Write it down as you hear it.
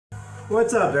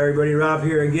What's up everybody, Rob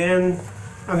here again.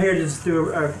 I'm here to just do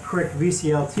a quick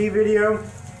VCLT video.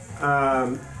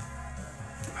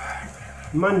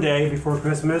 Monday before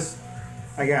Christmas,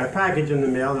 I got a package in the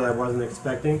mail that I wasn't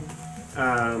expecting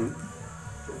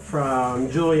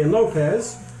from Julian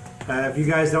Lopez. If you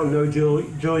guys don't know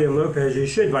Julian Lopez, you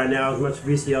should by now, as much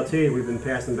VCLT we've been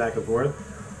passing back and forth.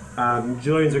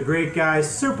 Julian's a great guy,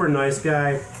 super nice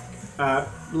guy.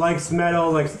 Likes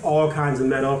metal, likes all kinds of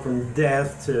metal, from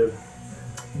death to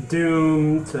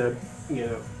doom to, you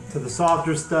know, to the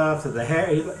softer stuff, to the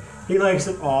heavy. He likes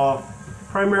it all.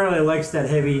 Primarily likes that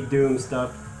heavy doom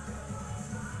stuff.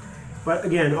 But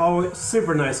again, always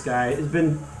super nice guy. He's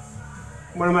been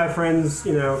one of my friends,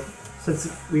 you know, since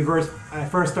I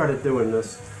first started doing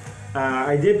this.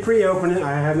 I did pre-open it.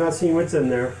 I have not seen what's in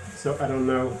there, so I don't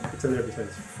know what's in there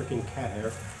besides freaking cat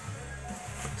hair.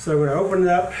 So I'm going to open it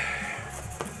up,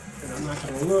 and I'm not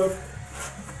going to look.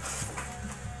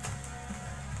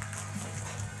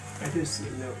 I do see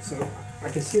a note, so I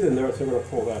can see the notes. I'm going to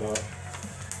pull that up.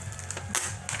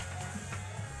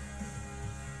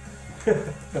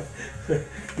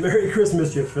 Merry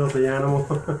Christmas, you filthy animal.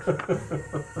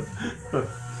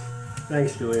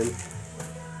 Thanks, Julian.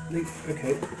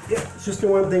 Okay, yeah, it's just the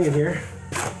one thing in here.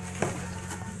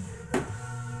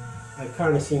 I've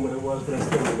kind of seen what it was, but I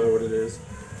still don't know what it is.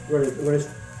 What is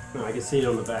no, I can see it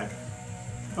on the back.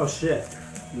 Oh shit,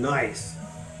 nice.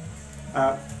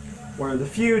 One of the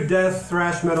few death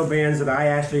thrash metal bands that I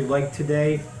actually like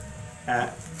today.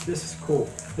 This is cool.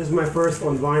 This is my first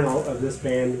on vinyl of this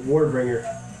band, Warbrimger.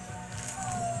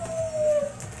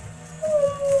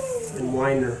 And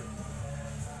Weiner.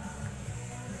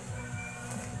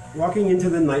 Walking into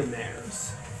the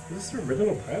Nightmares. Is this the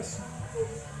original press?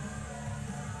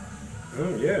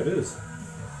 Oh yeah, it is.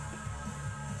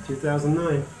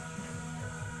 2009.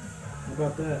 How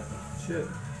about that? Shit.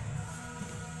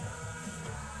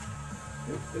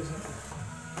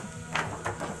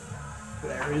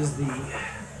 There is the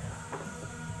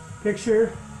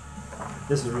picture.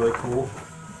 This is really cool.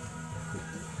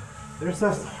 There's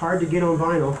stuff hard to get on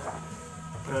vinyl.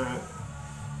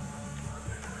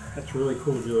 That's really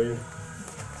cool, Julian.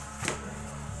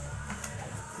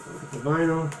 Look at the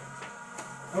vinyl.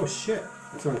 Oh shit,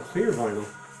 it's on clear vinyl.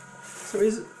 So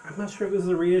I'm not sure if this is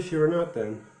a reissue or not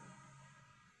then.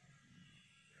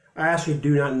 I actually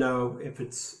do not know if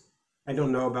it's, I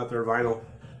don't know about their vinyl.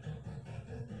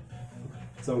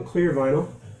 It's on clear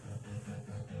vinyl.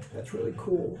 That's really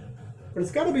cool. But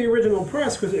it's got to be original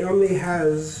press because it only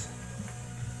has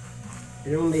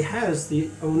the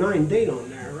 09 date on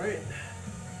there, right?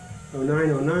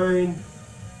 0909.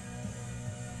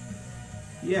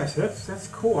 Yes, that's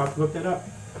cool. I have to look that up.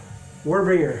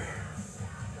 Warbrimger.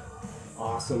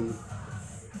 Awesome.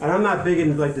 And I'm not big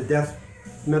into like the death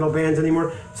metal bands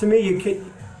anymore. To me, you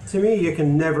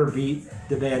can never beat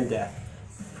the band Death.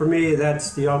 For me,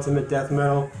 that's the ultimate death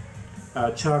metal.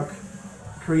 Chuck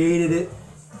created it.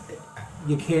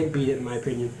 You can't beat it, in my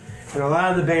opinion. And a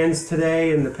lot of the bands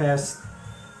today, in the past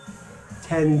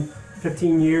 10,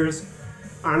 15 years,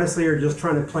 honestly are just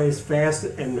trying to play as fast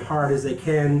and hard as they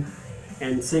can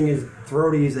and sing as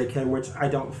throaty as they can, which I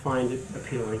don't find it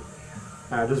appealing.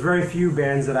 There's very few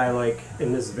bands that I like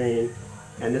in this vein,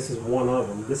 and this is one of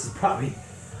them. This is probably,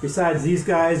 besides these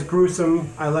guys, Gruesome,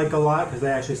 I like a lot because they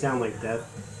actually sound like Death.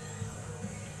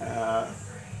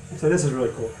 So this is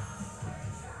really cool.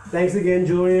 Thanks again,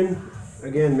 Julian.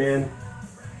 Again, man,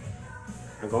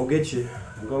 I'm gonna get you.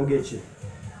 I'm gonna get you.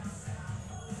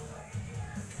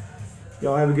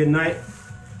 Y'all have a good night.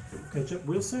 Catch up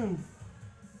real soon.